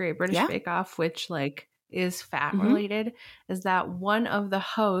about Great British Bake Off, which like is fat related, is that one of the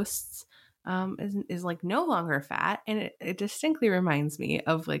hosts is like no longer fat, and it distinctly reminds me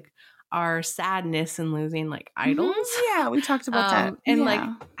of like our sadness in losing like idols. Yeah, we talked about that. And like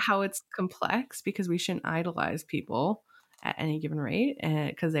how it's complex because we shouldn't idolize people at any given rate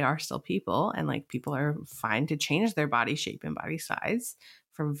because they are still people, and like people are fine to change their body shape and body size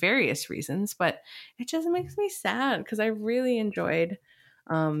for various reasons, but it just makes me sad because I really enjoyed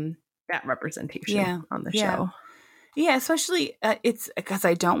that representation on the show. Yeah, especially it's because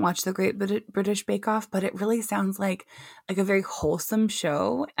I don't watch the Great British Bake Off, but it really sounds like a very wholesome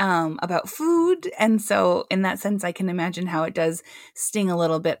show about food, and so in that sense, I can imagine how it does sting a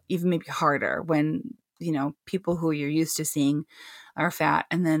little bit, even maybe harder when people who you're used to seeing are fat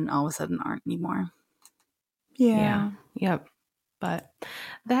and then all of a sudden aren't anymore. Yeah. Yep. But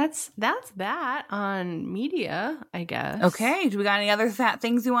that's that on media, I guess. Okay. Do we got any other fat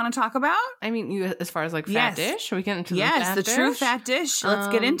things you want to talk about? I mean, as far as like fat dish, should we get into the fat dish? True fat dish. Let's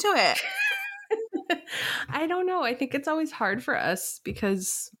get into it. I don't know. I think it's always hard for us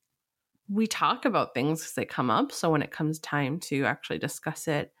because we talk about things as they come up. So when it comes time to actually discuss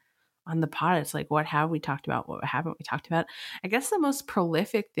it on the pod, it's like, what have we talked about? What haven't we talked about? I guess the most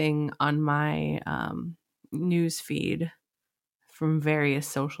prolific thing on my news feed from various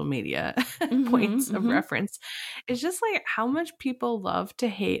social media points of reference is just like how much people love to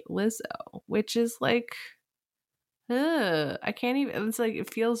hate Lizzo, which is like, I can't even, it's like,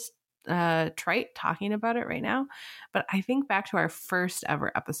 it feels trite talking about it right now. But I think back to our first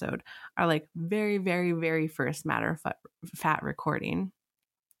ever episode, our like very, very, very first Matter of Fat recording,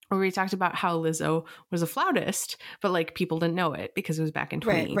 where we talked about how Lizzo was a flautist, but like people didn't know it because it was back in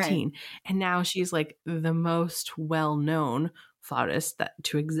 2018. Right. And now she's like the most well-known flautist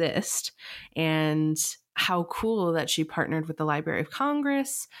to exist. And how cool that she partnered with the Library of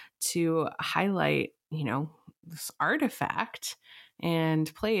Congress to highlight, you know, this artifact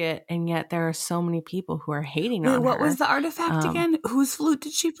and play it. And yet there are so many people who are hating on her. What was the artifact again? Whose flute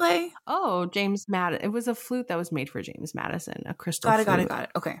did she play? Oh, James Madison. It was a flute that was made for James Madison, a crystal flute. Got it.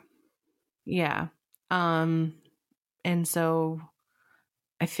 Okay. Yeah. And so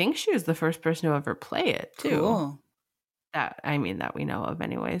I think she was the first person to ever play it too. Cool. That we know of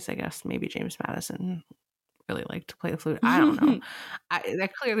anyways. I guess maybe James Madison really liked to play the flute. I don't know. I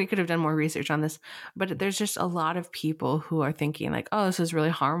clearly could have done more research on this, but there's just a lot of people who are thinking like, oh, this is really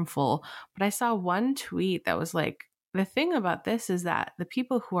harmful. But I saw one tweet that was like, the thing about this is that the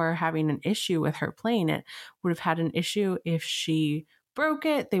people who are having an issue with her playing it would have had an issue if she broke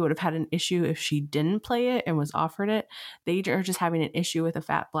it. They would have had an issue if she didn't play it and was offered it. They are just having an issue with a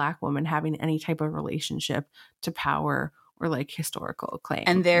fat Black woman having any type of relationship to power or like historical acclaim.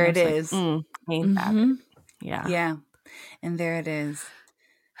 And there it is. Like, ain't that? Yeah. Yeah. And there it is.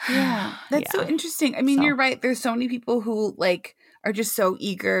 Yeah. That's so interesting. I mean, you're right. There's so many people who like are just so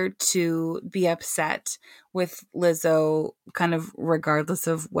eager to be upset with Lizzo, kind of regardless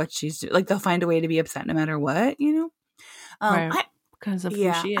of what she's doing. Like they'll find a way to be upset no matter what, you know? Right. Because of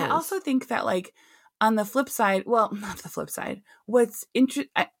who she is. I also think that like on the flip side, well, not the flip side, what's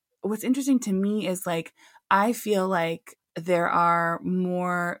interesting to me is like, I feel like there are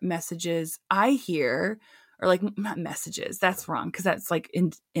more messages I hear, or like not messages, that's wrong, because that's like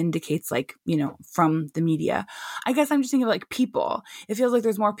indicates like, you know, from the media. I guess I'm just thinking of like people. It feels like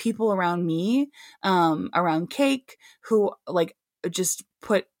there's more people around me, around Cake, who like just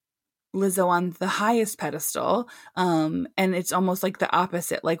put Lizzo on the highest pedestal, and it's almost like the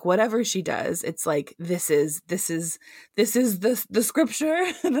opposite. Like whatever she does, it's like this is the scripture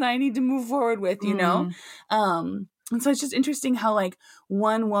that I need to move forward with, you know. And so it's just interesting how like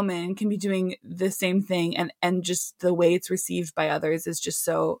one woman can be doing the same thing, and just the way it's received by others is just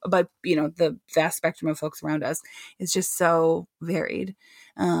so. But you know, the vast spectrum of folks around us is just so varied.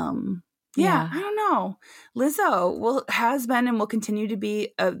 Yeah, I don't know. Lizzo has been and will continue to be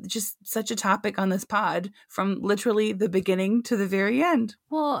just such a topic on this pod from literally the beginning to the very end.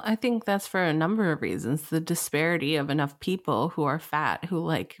 Well, I think that's for a number of reasons. The disparity of enough people who are fat who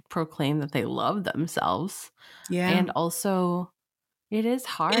like proclaim that they love themselves. Yeah. And also it is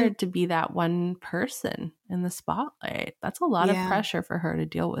hard to be that one person in the spotlight. That's a lot of pressure for her to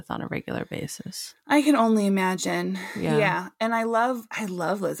deal with on a regular basis. I can only imagine. Yeah. And I love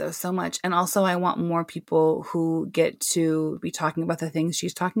Lizzo so much. And also I want more people who get to be talking about the things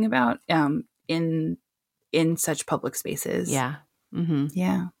she's talking about in such public spaces. Yeah.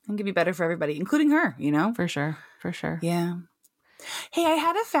 Yeah. And could be better for everybody, including her, you know? For sure. Yeah. Hey, I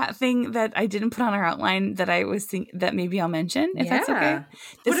had a fat thing that I didn't put on our outline that I was thinking that maybe I'll mention, if that's okay.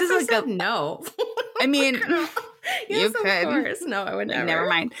 This is like said no. I mean, yes, you could. Of course. No, I would never. Never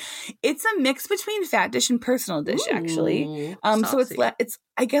mind. It's a mix between Fat Dish and Personal Dish, actually. So it's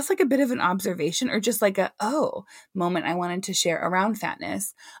I guess like a bit of an observation, or just like a moment I wanted to share around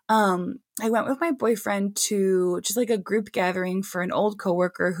fatness. I went with my boyfriend to just like a group gathering for an old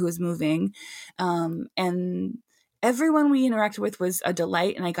coworker who was moving, and everyone we interacted with was a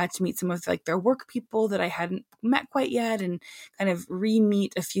delight, and I got to meet some of like their work people that I hadn't met quite yet, and kind of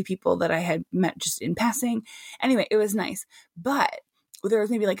re-meet a few people that I had met just in passing. Anyway, it was nice. But there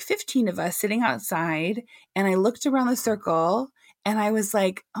was maybe like 15 of us sitting outside, and I looked around the circle and I was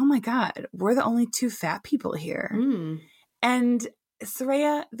like, oh my God, we're the only two fat people here. And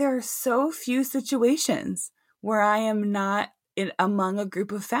Soraya, there are so few situations where I am not among a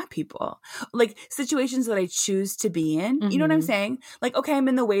group of fat people, like situations that I choose to be in. You know what I'm saying? Like, okay, I'm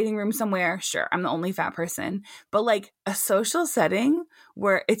in the waiting room somewhere. Sure, I'm the only fat person. But like a social setting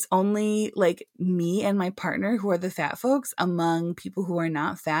where it's only like me and my partner who are the fat folks among people who are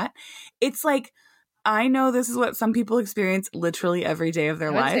not fat, it's like, I know this is what some people experience literally every day of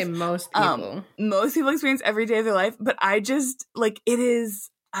their life. I would say most people. Most people experience every day of their life, but I just like, it is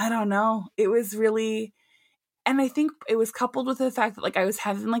I don't know. It was really, and I think it was coupled with the fact that like I was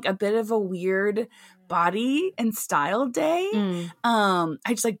having like a bit of a weird body and style day. I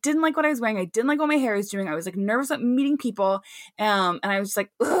just like didn't like what I was wearing. I didn't like what my hair was doing. I was like nervous about meeting people. And I was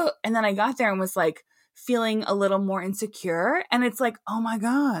like, ugh. And then I got there and was like feeling a little more insecure. And it's like, oh my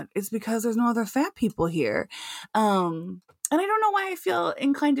God, it's because there's no other fat people here. And I don't know why I feel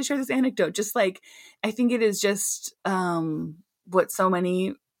inclined to share this anecdote. Just like, I think it is just what so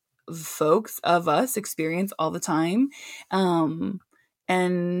many folks of us experience all the time.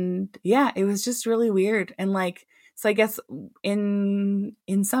 And yeah, it was just really weird. And like, so I guess in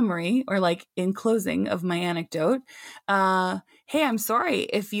summary or like in closing of my anecdote, hey, I'm sorry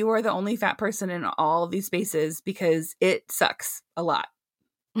if you are the only fat person in all of these spaces because it sucks a lot.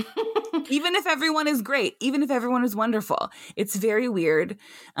 Even if everyone is great, even if everyone is wonderful, it's very weird.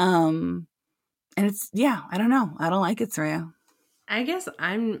 And it's, yeah, I don't know. I don't like it, Soraya. I guess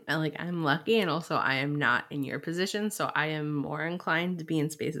I'm lucky, and also I am not in your position, so I am more inclined to be in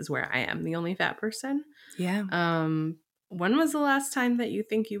spaces where I am the only fat person. Yeah. When was the last time that you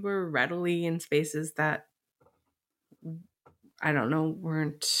think you were readily in spaces that, I don't know,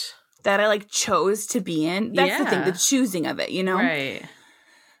 weren't... that I like chose to be in? That's the thing, the choosing of it, you know? Right.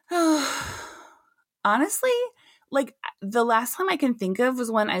 Honestly, like the last time I can think of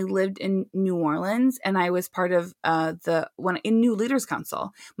was when I lived in New Orleans and I was part of in New Leaders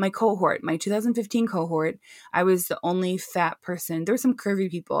Council, my cohort, my 2015 cohort. I was the only fat person. There were some curvy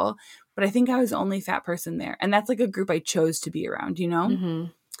people, but I think I was the only fat person there. And that's like a group I chose to be around, you know?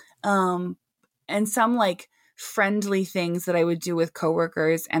 Mm-hmm. And some like friendly things that I would do with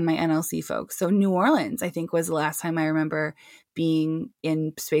coworkers and my NLC folks. So New Orleans, I think, was the last time I remember being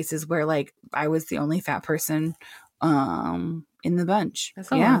in spaces where like I was the only fat person in the bunch.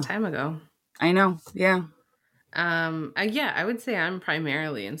 That's a long time ago. I know. Yeah. I would say I'm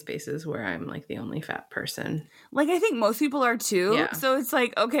primarily in spaces where I'm like the only fat person. Like I think most people are too. Yeah. So it's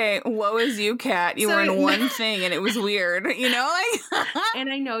like, okay, woe is you, Kat. You were in one thing and it was weird, you know? Like and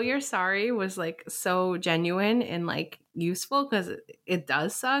I know your sorry was like so genuine and like useful because it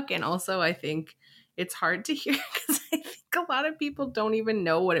does suck. And also I think it's hard to hear because I think a lot of people don't even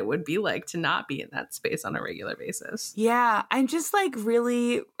know what it would be like to not be in that space on a regular basis. Yeah, I'm just like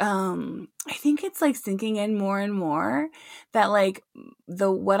really, I think it's like sinking in more and more that like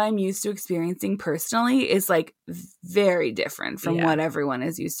what I'm used to experiencing personally is like very different from what everyone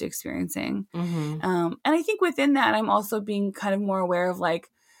is used to experiencing. Mm-hmm. And I think within that, I'm also being kind of more aware of like,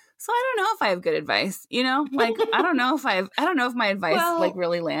 so I don't know if I have good advice, you know, like, I don't know if my advice like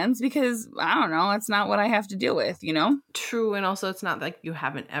really lands because I don't know. It's not what I have to deal with, you know? True. And also it's not like you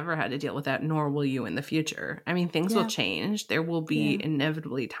haven't ever had to deal with that, nor will you in the future. I mean, things will change. There will be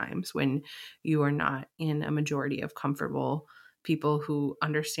inevitably times when you are not in a majority of comfortable people who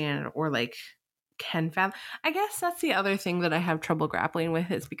understand or like can fathom. I guess that's the other thing that I have trouble grappling with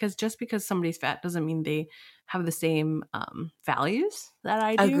is because just because somebody's fat doesn't mean they have the same values that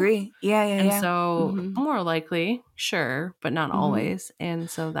I do. Agree. Yeah. And so more likely, sure, but not always. And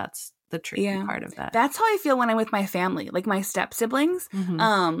so that's the tricky part of that. That's how I feel when I'm with my family, like my step siblings,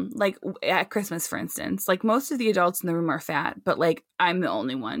 like at Christmas, for instance, like most of the adults in the room are fat, but like I'm the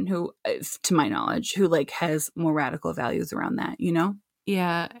only one who, to my knowledge, who like has more radical values around that, you know?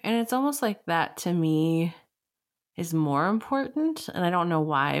 Yeah. And it's almost like that to me is more important. And I don't know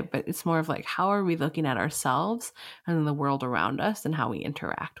why, but it's more of like, how are we looking at ourselves and then the world around us and how we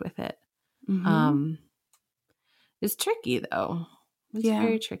interact with it? It's tricky though. It's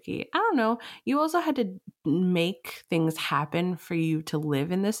very tricky. I don't know. You also had to make things happen for you to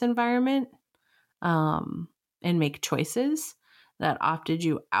live in this environment and make choices that opted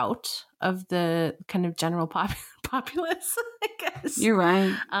you out of the kind of general populace, I guess. You're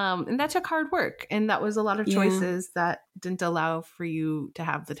right. And that took hard work. And that was a lot of choices that didn't allow for you to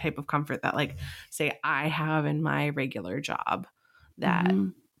have the type of comfort that, like, say, I have in my regular job that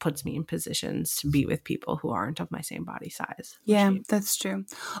puts me in positions to be with people who aren't of my same body size. Yeah, that's true.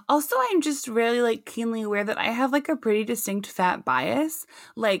 Also, I'm just really like keenly aware that I have like a pretty distinct fat bias,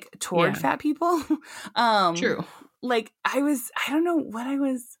 like toward fat people. True. Like I don't know what I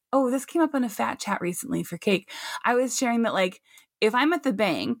was. Oh, this came up in a fat chat recently for cake. I was sharing that like if I'm at the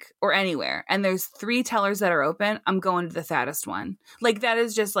bank or anywhere and there's 3 tellers that are open, I'm going to the fattest one. Like that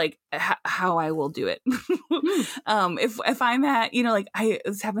is just like how I will do it. If I'm at, you know, like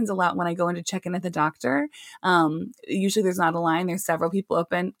this happens a lot when I go in to check in at the doctor. Usually there's not a line. There's several people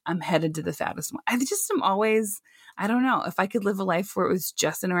open. I'm headed to the fattest one. I just am always, I don't know, if I could live a life where it was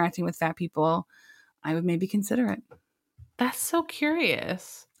just interacting with fat people, I would maybe consider it. That's so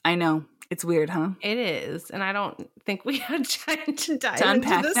curious. I know. It's weird, huh? It is. And I don't think we had time to dive To into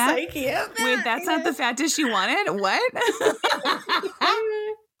unpack the that? psyche of that. Wait, that's not the fat dish you wanted? What?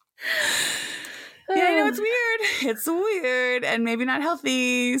 Yeah, I know it's weird. It's weird and maybe not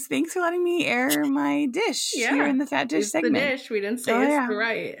healthy. Thanks for letting me air my dish here in the fat dish it's segment. The dish. We didn't say it's the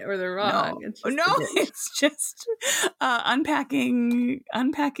right or the wrong. No, it's just unpacking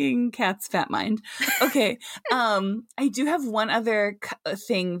Kat's fat mind. Okay, I do have one other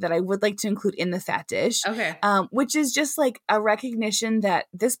thing that I would like to include in the fat dish. Okay, which is just like a recognition that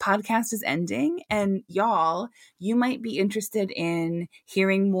this podcast is ending, and y'all, you might be interested in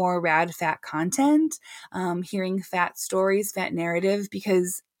hearing more rad fat content. Hearing fat stories, fat narrative,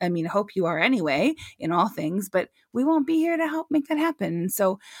 because I mean, I hope you are anyway in all things, but we won't be here to help make that happen.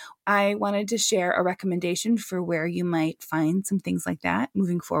 So I wanted to share a recommendation for where you might find some things like that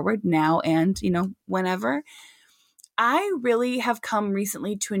moving forward now and, whenever. I really have come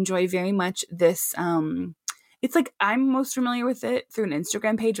recently to enjoy very much this. It's like I'm most familiar with it through an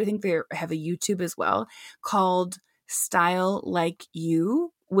Instagram page. I think they have a YouTube as well called Style Like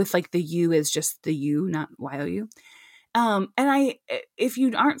You, with like the U is just the U, not Y-O-U. And if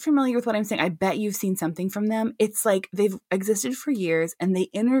you aren't familiar with what I'm saying, I bet you've seen something from them. It's like they've existed for years and they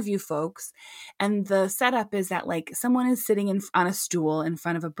interview folks. And the setup is that like someone is sitting on a stool in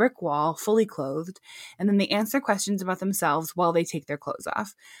front of a brick wall, fully clothed. And then they answer questions about themselves while they take their clothes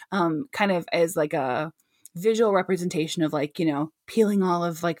off. Kind of as like a visual representation of like, peeling all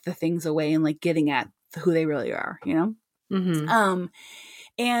of like the things away and like getting at who they really are, Mm-hmm.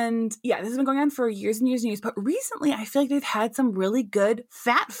 And yeah, this has been going on for years and years and years. But recently, I feel like they've had some really good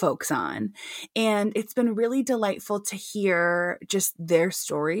fat folks on. And it's been really delightful to hear just their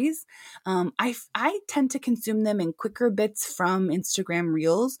stories. I tend to consume them in quicker bits from Instagram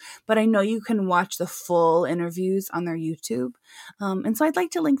Reels, but I know you can watch the full interviews on their YouTube. And so I'd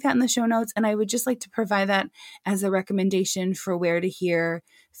like to link that in the show notes. And I would just like to provide that as a recommendation for where to hear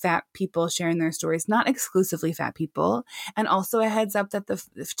fat people sharing their stories, not exclusively fat people. And also a heads up that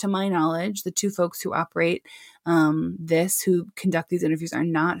to my knowledge, the two folks who operate who conduct these interviews are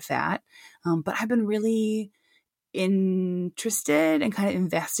not fat. But I've been really interested and kind of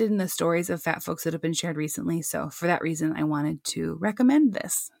invested in the stories of fat folks that have been shared recently. So for that reason, I wanted to recommend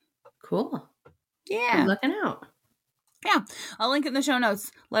this. Cool. Yeah. I'm looking out. Yeah, I'll link it in the show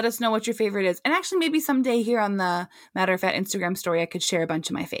notes. Let us know what your favorite is. And actually, maybe someday here on the Matter of Fat Instagram story, I could share a bunch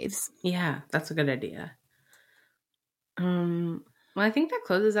of my faves. Yeah, that's a good idea. Well, I think that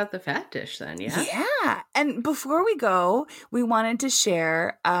closes out the fat dish then, yeah? Yeah. And before we go, we wanted to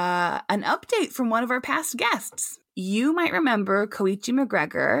share an update from one of our past guests. You might remember Koichi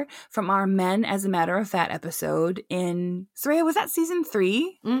McGregor from our Men as a Matter of Fat episode in, Soraya, was that season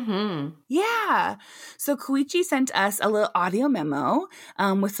 3? Mm-hmm. Yeah. So Koichi sent us a little audio memo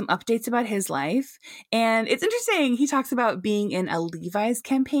with some updates about his life. And it's interesting. He talks about being in a Levi's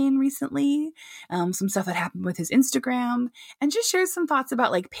campaign recently, some stuff that happened with his Instagram, and just shares some thoughts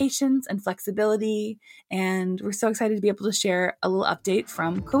about like patience and flexibility. And we're so excited to be able to share a little update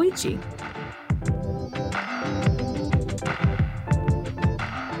from Koichi.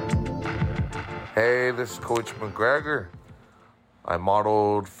 Hey, this is Coach McGregor. I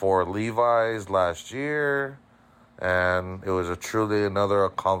modeled for Levi's last year, and it was truly another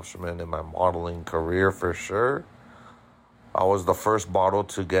accomplishment in my modeling career for sure. I was the first model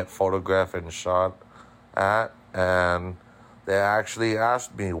to get photographed and shot at, and they actually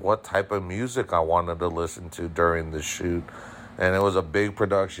asked me what type of music I wanted to listen to during the shoot. And it was a big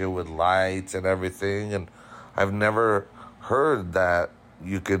production with lights and everything, and I've never heard that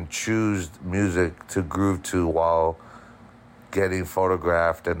you can choose music to groove to while getting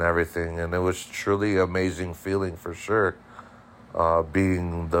photographed and everything. And it was truly an amazing feeling for sure,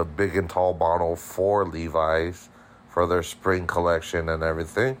 being the big and tall model for Levi's for their spring collection and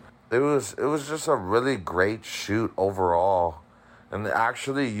everything. It was just a really great shoot overall. And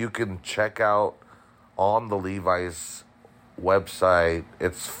actually you can check out on the Levi's website,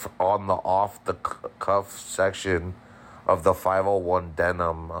 it's on the off the cuff section of the 501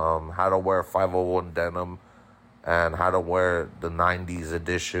 denim, how to wear 501 denim and how to wear the 90s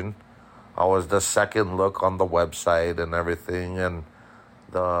edition. I was the second look on the website and everything, and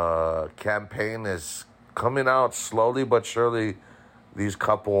the campaign is coming out slowly but surely these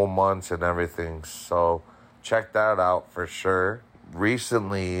couple of months and everything, so check that out for sure.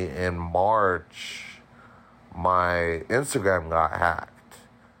 Recently in March, my Instagram got hacked.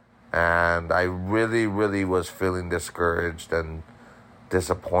 And I really, really was feeling discouraged and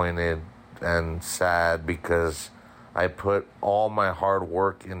disappointed and sad because I put all my hard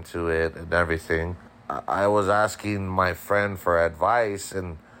work into it and everything. I was asking my friend for advice,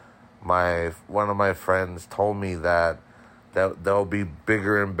 and one of my friends told me that there'll be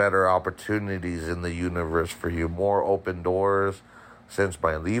bigger and better opportunities in the universe for you, more open doors, since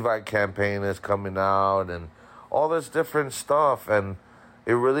my Levi campaign is coming out and all this different stuff. And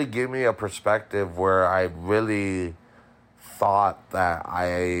it really gave me a perspective where I really thought that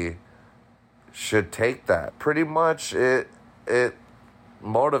I should take that. Pretty much it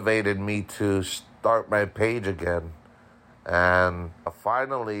motivated me to start my page again. And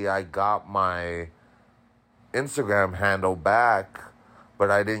finally I got my Instagram handle back,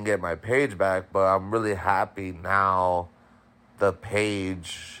 but I didn't get my page back. But I'm really happy now the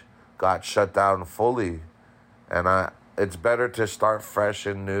page got shut down fully. And it's better to start fresh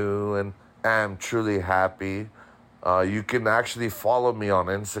and new, and I'm truly happy. You can actually follow me on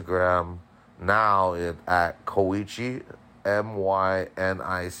Instagram now at Koichi,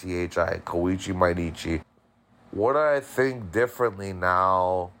 Mynichi, Koichi Mainichi. What I think differently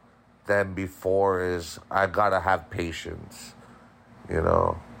now than before is I gotta have patience. You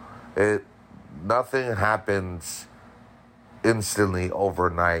know, nothing happens instantly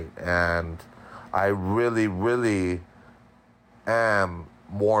overnight, and I really, really am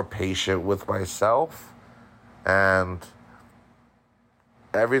more patient with myself, and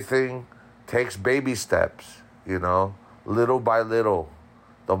everything takes baby steps, you know. Little by little,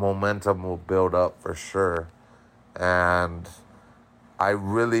 the momentum will build up for sure. And I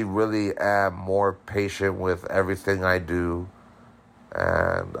really, really am more patient with everything I do.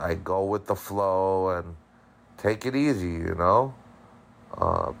 And I go with the flow and take it easy, you know.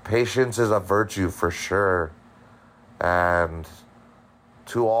 Patience is a virtue for sure. And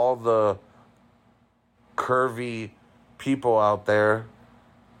to all the curvy people out there,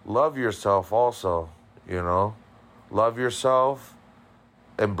 love yourself also, you know. Love yourself,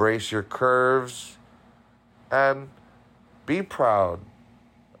 embrace your curves, and be proud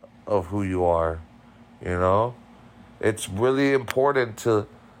of who you are, you know. It's really important to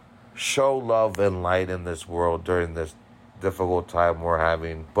show love and light in this world during this difficult time we're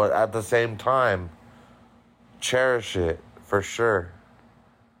having. But at the same time, cherish it for sure.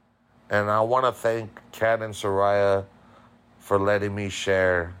 And I want to thank Kat and Soraya for letting me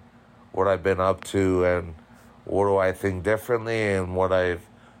share what I've been up to and what do I think differently and what I've,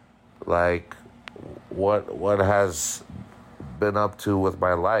 like, what has been up to with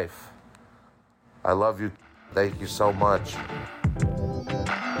my life. I love you. Thank you so much.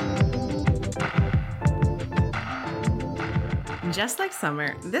 Just like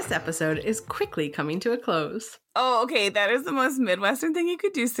summer, this episode is quickly coming to a close. Oh, okay. That is the most Midwestern thing you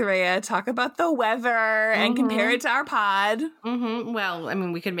could do, Soraya. Talk about the weather and compare it to our pod. Well, I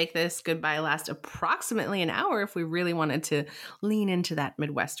mean, we could make this goodbye last approximately an hour if we really wanted to lean into that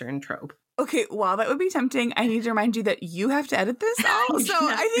Midwestern trope. Okay, while that would be tempting, I need to remind you that you have to edit this all. So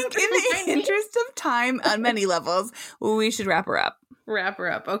I think in the interest of time on many levels, we should wrap her up.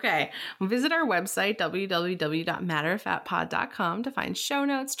 Okay. Visit our website, www.matteroffatpod.com, to find show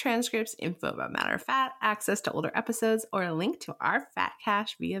notes, transcripts, info about Matter of Fat, access to older episodes, or a link to our Fat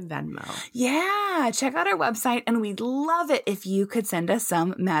Cash via Venmo. Yeah, check out our website, and we'd love it if you could send us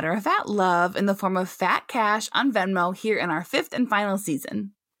some Matter of Fat love in the form of Fat Cash on Venmo here in our 5th and final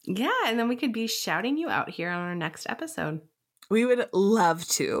season. Yeah, and then we could be shouting you out here on our next episode. We would love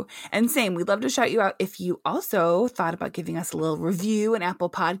to. And same, we'd love to shout you out if you also thought about giving us a little review in Apple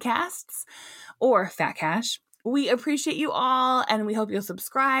Podcasts or Fat Cash. We appreciate you all, and we hope you'll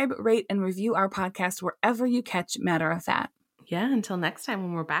subscribe, rate, and review our podcast wherever you catch Matter of Fat. Yeah, until next time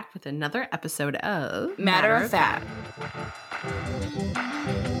when we're back with another episode of Matter of Fat.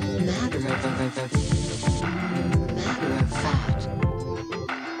 Matter of Fat.